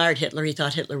admired Hitler. He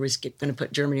thought Hitler was going to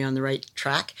put Germany on the right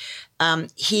track.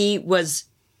 He was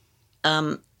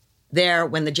there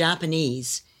when the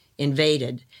Japanese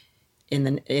invaded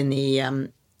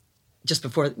just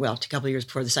before, a couple of years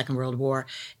before the Second World War.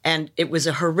 And it was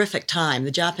a horrific time.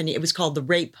 It was called the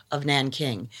Rape of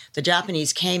Nanking. The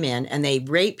Japanese came in and they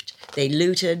raped, they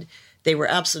looted. They were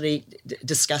absolutely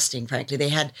disgusting, frankly. They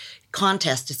had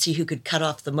contests to see who could cut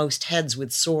off the most heads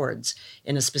with swords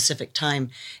in a specific time.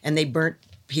 And they burnt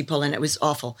people, and it was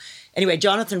awful. Anyway,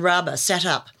 Jonathan Rabe set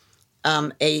up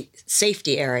a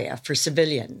safety area for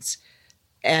civilians.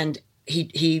 And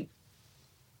he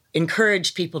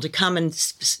encouraged people to come and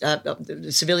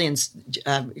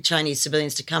Chinese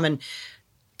civilians to come and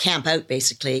camp out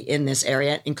basically in this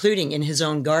area, including in his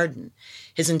own garden.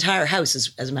 His entire house,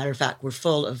 as a matter of fact, was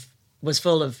full of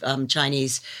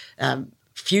Chinese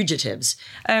fugitives.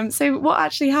 So what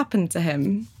actually happened to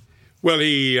him? Well,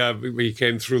 he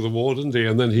came through the war, didn't he?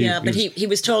 And then he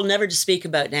was told never to speak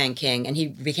about Nanking, and he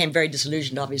became very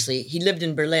disillusioned, obviously. He lived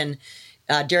in Berlin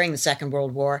during the Second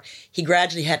World War. He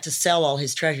gradually had to sell all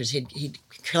his treasures.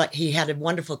 He had a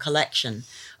wonderful collection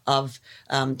of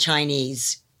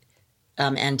Chinese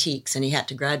antiques, and he had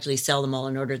to gradually sell them all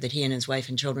in order that he and his wife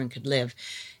and children could live.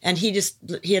 And he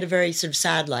had a very sort of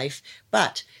sad life,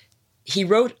 but he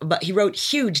wrote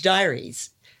huge diaries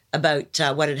about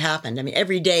what had happened. I mean,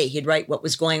 every day he'd write what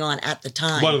was going on at the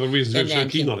time. One of the reasons I was so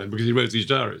keen on him, because he wrote these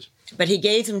diaries. But he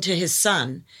gave them to his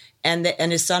son, and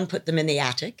his son put them in the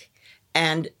attic.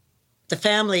 And the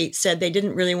family said they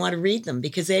didn't really want to read them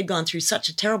because they had gone through such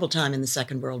a terrible time in the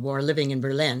Second World War, living in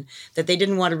Berlin, that they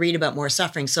didn't want to read about more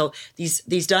suffering. So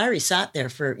these diaries sat there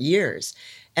for years.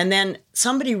 And then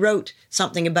somebody wrote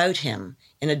something about him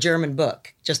in a German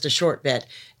book, just a short bit.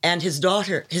 And his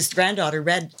granddaughter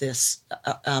read this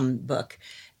book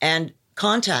and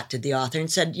contacted the author and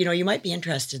said, you might be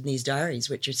interested in these diaries,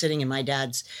 which are sitting in my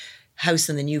dad's house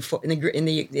in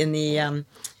the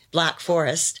Black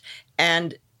Forest.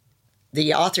 And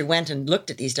the author went and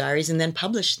looked at these diaries and then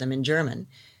published them in German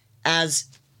as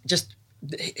just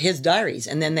his diaries.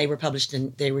 And then they were published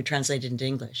and they were translated into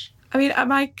English. I mean,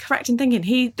 am I correct in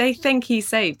thinking they think he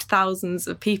saved thousands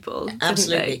of people?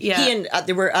 Absolutely. Didn't they? Yeah. He and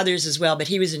there were others as well, but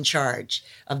he was in charge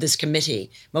of this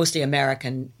committee, mostly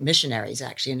American missionaries,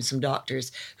 actually, and some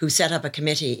doctors who set up a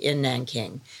committee in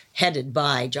Nanking, headed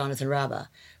by Jonathan Rabe,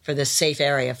 for this safe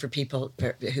area for people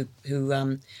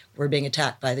who were being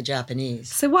attacked by the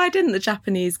Japanese. So why didn't the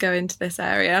Japanese go into this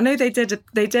area? I know they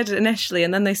did initially,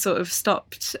 and then they sort of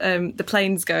stopped the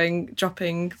planes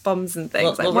dropping bombs and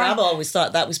things. Well, Rabe always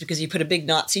thought that was because he put a big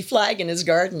Nazi flag in his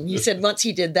garden. He said once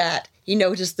he did that, he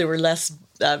noticed there were less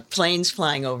planes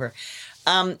flying over.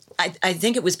 I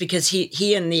think it was because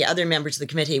he and the other members of the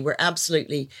committee were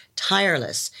absolutely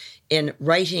tireless in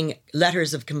writing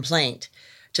letters of complaint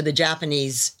to the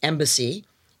Japanese embassy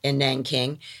in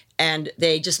Nanking, and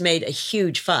they just made a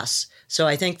huge fuss. So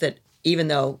I think that even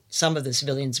though some of the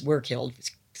civilians were killed,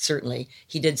 certainly,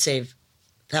 he did save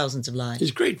thousands of lives.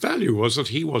 His great value was that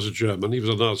he was a German, he was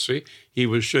a Nazi, he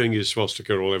was showing his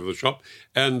swastika all over the shop,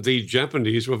 and the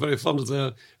Japanese were very fond of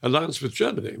their alliance with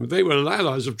Germany. They were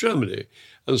allies of Germany,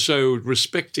 and so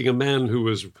respecting a man who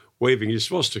was waving his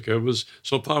swastika was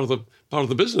sort of part of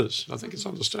the business. I think it's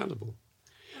understandable.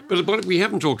 But what we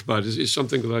haven't talked about is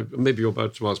something that maybe you're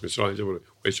about to ask me, so I don't want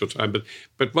to waste your time.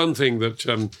 But one thing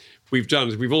that we've done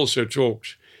is we've also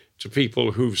talked to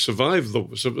people who've survived,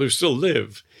 who still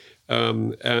live.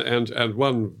 And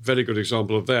one very good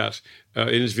example of that, an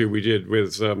interview we did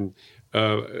with a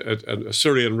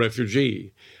Syrian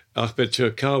refugee, Ahmed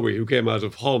Turkawi, who came out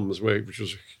of Homs, which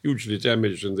was hugely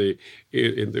damaged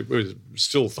was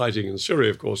still fighting in Syria,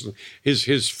 of course. And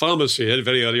his pharmacy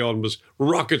very early on was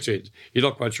rocketed. He's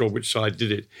not quite sure which side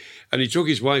did it. And he took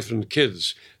his wife and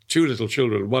kids, 2 little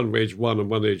children, one age 1 and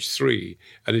one age 3,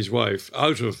 and his wife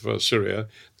out of Syria.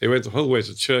 They went the whole way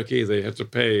to Turkey. They had to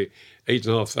pay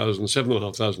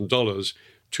 $7,500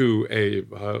 to a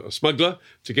smuggler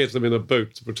to get them in a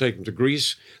boat to take them to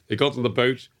Greece. They got on the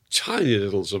boat, tiny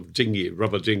little sort of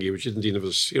rubber dinghy, which didn't even have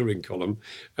a steering column,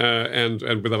 and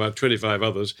with about 25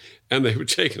 others, and they were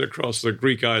taken across the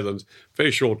Greek island,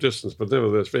 very short distance, but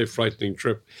nevertheless, very frightening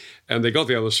trip. And they got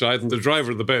the other side, and the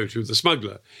driver of the boat, who was the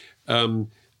smuggler,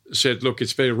 said, look,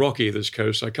 it's very rocky, this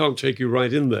coast. I can't take you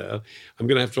right in there. I'm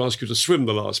going to have to ask you to swim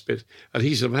the last bit. And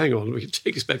he said, hang on, we can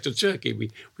take us back to Turkey.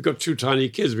 We've got 2 tiny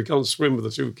kids. We can't swim with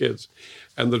the 2 kids.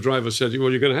 And the driver said, well,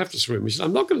 you're going to have to swim. He said,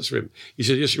 I'm not going to swim. He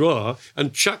said, yes, you are.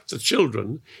 And chucked the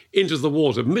children into the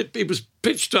water. It was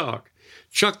pitch dark.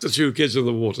 Chucked the 2 kids in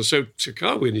the water. So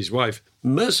Sukhari and his wife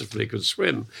mercifully could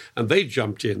swim. And they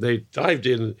jumped in. They dived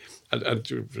in and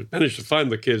managed to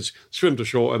find the kids, swim to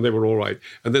shore, and they were all right.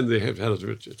 And then they have had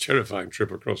a terrifying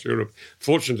trip across Europe.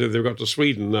 Fortunately, they've got to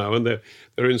Sweden now, and they're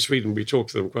in Sweden. We talk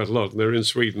to them quite a lot, and they're in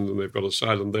Sweden, and they've got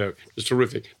asylum there. It's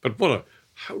terrific. But what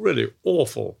a really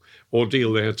awful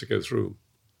ordeal they had to go through.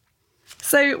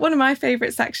 So one of my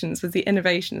favourite sections was the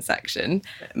innovation section.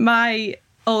 My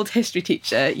old history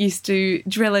teacher used to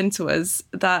drill into us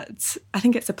that, I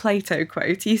think it's a Plato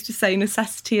quote, he used to say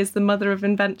necessity is the mother of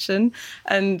invention,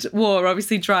 and war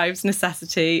obviously drives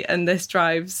necessity, and this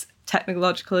drives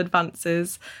technological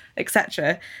advances,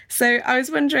 etc. So I was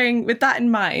wondering, with that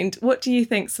in mind, what do you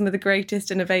think some of the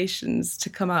greatest innovations to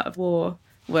come out of war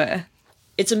were?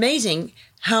 It's amazing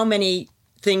how many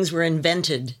things were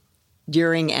invented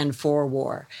during and for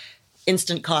war.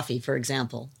 Instant coffee, for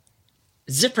example.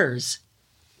 Zippers.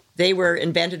 They were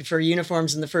invented for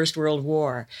uniforms in the First World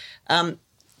War.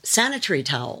 Sanitary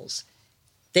towels.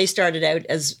 They started out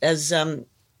as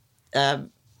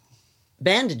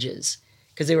bandages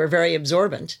because they were very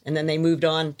absorbent, and then they moved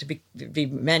on to be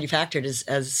manufactured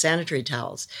as sanitary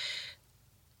towels.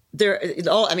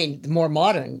 The more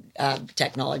modern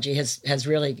technology has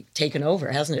really taken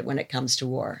over, hasn't it, when it comes to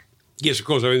war? Yes, of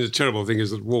course. I mean, the terrible thing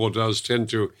is that war does tend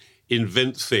to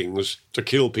invent things to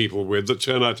kill people with that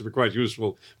turn out to be quite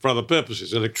useful for other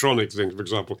purposes. Electronic things, for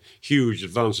example, huge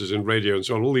advances in radio and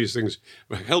so on. All these things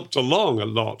were helped along a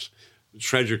lot,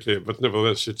 tragically, but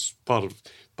nevertheless, it's part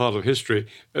of history,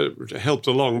 helped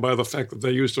along by the fact that they're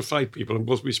used to fight people. And of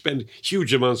course, we spend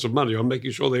huge amounts of money on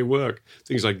making sure they work,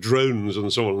 things like drones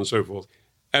and so on and so forth.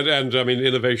 And I mean,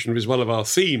 innovation is one of our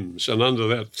themes. And under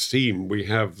that theme, we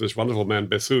have this wonderful man,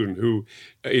 Bethune, who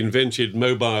invented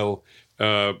mobile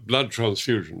blood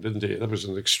transfusion, didn't he? That was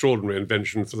an extraordinary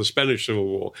invention for the Spanish Civil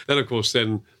War. That, of course,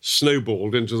 then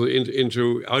snowballed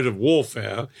into out of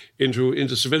warfare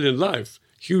into civilian life.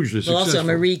 Hugely successful. Also,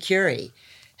 Marie Curie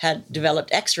had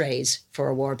developed X-rays for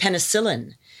a war.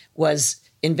 Penicillin was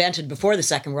invented before the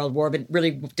Second World War, but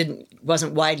really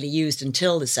wasn't widely used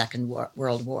until the Second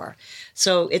World War.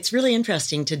 So it's really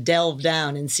interesting to delve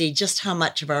down and see just how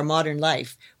much of our modern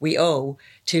life we owe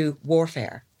to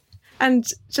warfare. And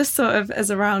just sort of as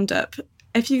a roundup,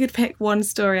 if you could pick one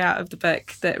story out of the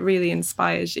book that really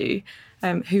inspires you,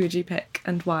 who would you pick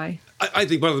and why? I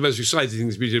think one of the most exciting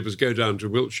things we did was go down to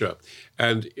Wiltshire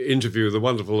and interview the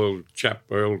wonderful old chap,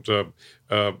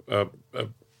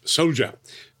 soldier,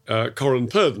 Coran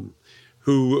Purdon,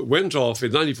 who went off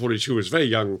in 1942 as a very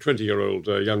young, 20-year-old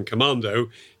young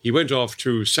commando. He went off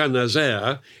to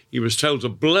Saint-Nazaire. He was told to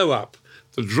blow up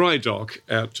the dry dock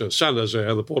at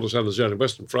Saint-Nazaire, the port of Saint-Nazaire in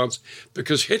western France,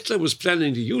 because Hitler was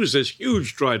planning to use this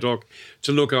huge dry dock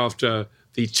to look after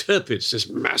the Tirpitz, this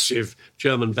massive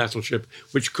German battleship,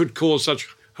 which could cause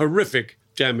such horrific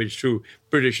damage to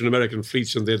British and American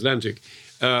fleets in the Atlantic.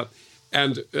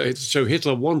 So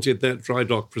Hitler wanted that dry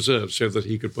dock preserved so that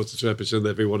he could put the Tirpitz in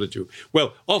there if he wanted to.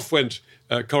 Well, off went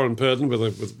Coran Purdon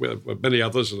with many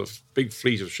others and a big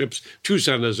fleet of ships to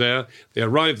Saint-Nazaire. They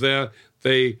arrived there.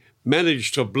 They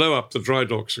managed to blow up the dry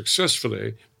dock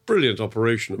successfully. Brilliant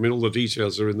operation. I mean, all the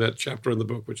details are in that chapter in the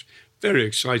book, which is very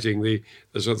exciting.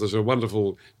 There's a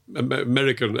wonderful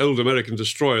old American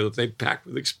destroyer that they pack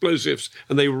with explosives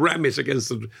and they ram it against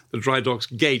the dry dock's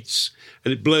gates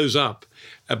and it blows up.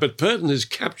 But Purdon is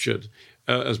captured,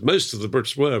 as most of the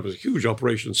Brits were. It was a huge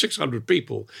operation, 600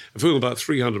 people, of whom about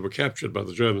 300 were captured by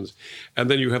the Germans. And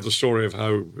then you have the story of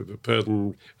how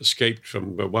Purdon escaped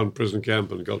from one prison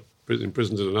camp and got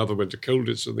imprisoned in another, went to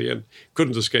Colditz in the end,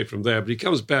 couldn't escape from there. But he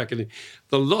comes back and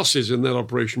the losses in that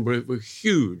operation were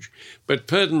huge. But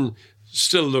Purdon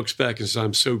still looks back and says,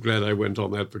 I'm so glad I went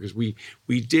on that because we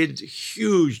did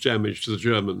huge damage to the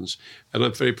Germans and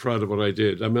I'm very proud of what I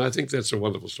did. I mean, I think that's a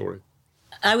wonderful story.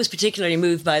 I was particularly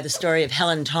moved by the story of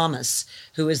Helen Thomas,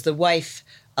 who was the wife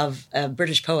of a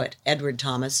British poet, Edward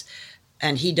Thomas,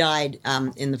 and he died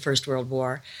in the First World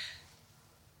War.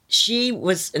 She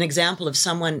was an example of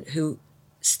someone who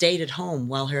stayed at home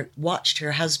while watched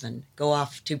her husband go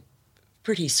off to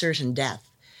pretty certain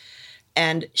death.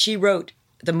 And she wrote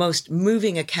the most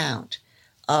moving account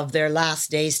of their last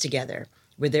days together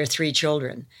with their 3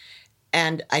 children.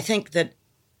 And I think that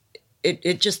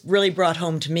it just really brought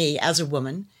home to me as a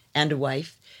woman and a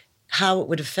wife how it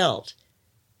would have felt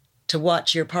to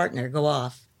watch your partner go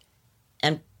off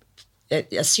and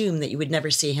assume that you would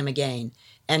never see him again.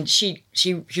 And she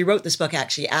wrote this book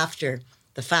actually after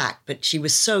the fact, but she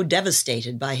was so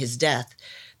devastated by his death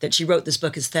that she wrote this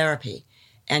book as therapy.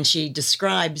 And she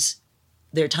describes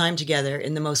their time together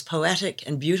in the most poetic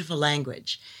and beautiful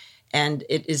language. And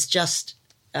it is just,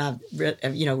 an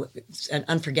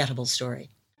unforgettable story.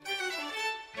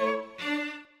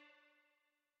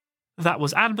 That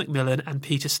was Anne Macmillan and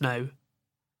Peter Snow.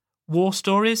 War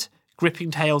Stories,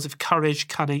 Gripping Tales of Courage,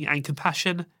 Cunning and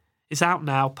Compassion is out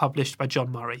now, published by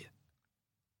John Murray.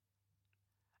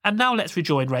 And now let's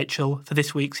rejoin Rachel for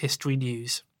this week's history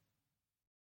news.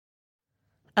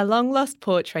 A long-lost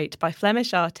portrait by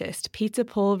Flemish artist Peter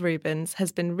Paul Rubens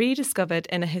has been rediscovered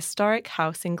in a historic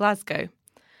house in Glasgow.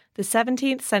 The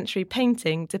 17th century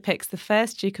painting depicts the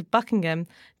first Duke of Buckingham,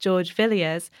 George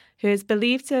Villiers, who is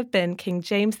believed to have been King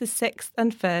James VI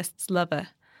and I's lover.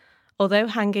 Although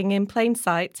hanging in plain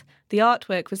sight, the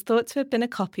artwork was thought to have been a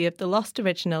copy of the lost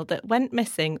original that went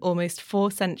missing almost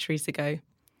 4 centuries ago.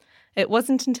 It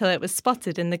wasn't until it was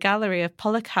spotted in the gallery of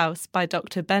Pollock House by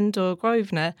Dr. Ben-Dor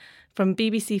Grosvenor from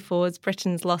BBC4's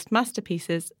Britain's Lost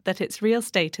Masterpieces that its real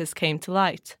status came to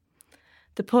light.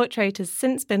 The portrait has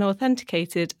since been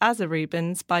authenticated as a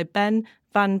Rubens by Ben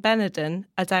van Beneden,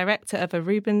 a director of a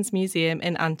Rubens museum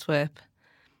in Antwerp.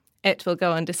 It will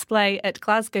go on display at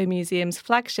Glasgow Museum's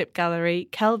flagship gallery,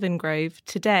 Kelvingrove,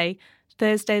 today,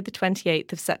 Thursday the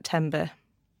 28th of September.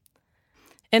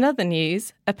 In other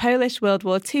news, a Polish World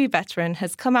War II veteran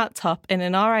has come out top in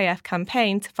an RAF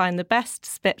campaign to find the best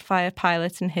Spitfire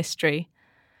pilot in history.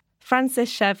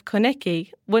 Franciszek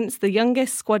Kornicki, once the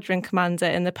youngest squadron commander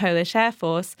in the Polish Air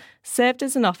Force, served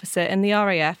as an officer in the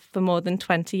RAF for more than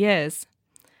 20 years.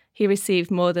 He received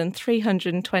more than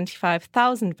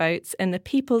 325,000 votes in the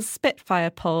People's Spitfire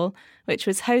poll, which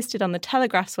was hosted on the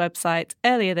Telegraph's website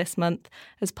earlier this month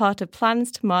as part of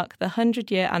plans to mark the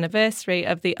 100-year anniversary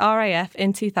of the RAF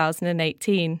in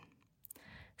 2018.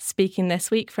 Speaking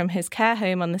this week from his care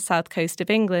home on the south coast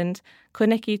of England,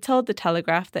 Kornicki told the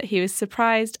Telegraph that he was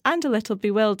surprised and a little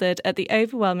bewildered at the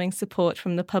overwhelming support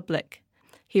from the public.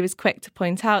 He was quick to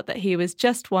point out that he was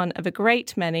just one of a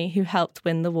great many who helped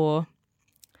win the war.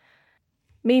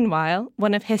 Meanwhile,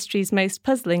 one of history's most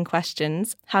puzzling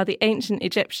questions, how the ancient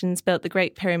Egyptians built the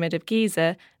Great Pyramid of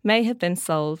Giza, may have been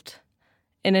solved.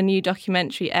 In a new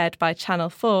documentary aired by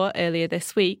Channel 4 earlier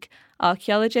this week,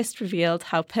 archaeologists revealed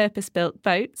how purpose-built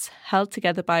boats, held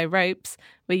together by ropes,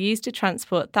 were used to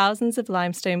transport thousands of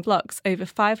limestone blocks over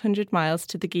 500 miles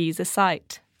to the Giza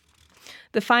site.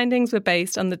 The findings were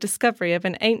based on the discovery of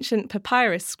an ancient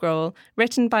papyrus scroll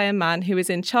written by a man who was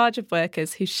in charge of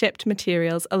workers who shipped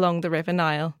materials along the River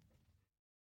Nile.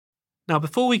 Now,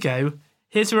 before we go,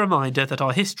 here's a reminder that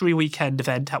our History Weekend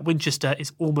event at Winchester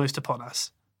is almost upon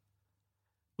us.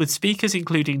 With speakers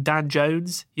including Dan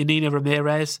Jones, Yanina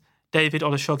Ramirez, David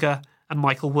Olusoga and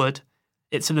Michael Wood,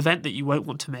 it's an event that you won't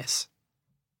want to miss.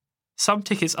 Some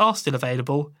tickets are still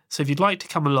available, so if you'd like to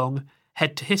come along,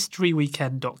 head to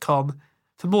historyweekend.com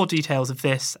for more details of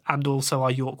this and also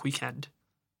our York weekend.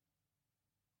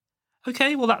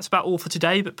 OK, well that's about all for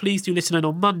today, but please do listen in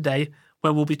on Monday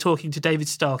when we'll be talking to David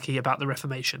Starkey about the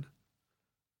Reformation.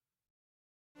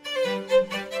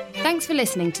 Thanks for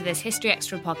listening to this History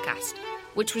Extra podcast,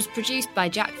 which was produced by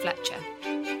Jack Fletcher.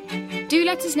 Do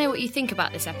let us know what you think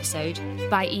about this episode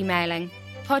by emailing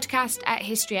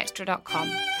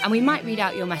podcast@historyextra.com, and we might read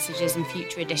out your messages in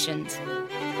future editions.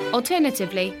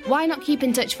 Alternatively, why not keep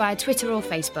in touch via Twitter or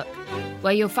Facebook,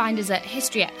 where you'll find us at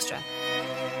History Extra.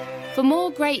 For more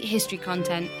great history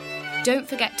content, don't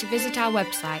forget to visit our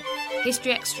website,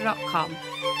 historyextra.com,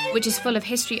 which is full of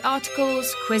history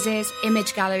articles, quizzes,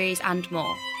 image galleries and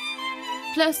more.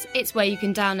 Plus, it's where you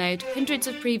can download hundreds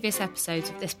of previous episodes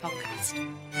of this podcast.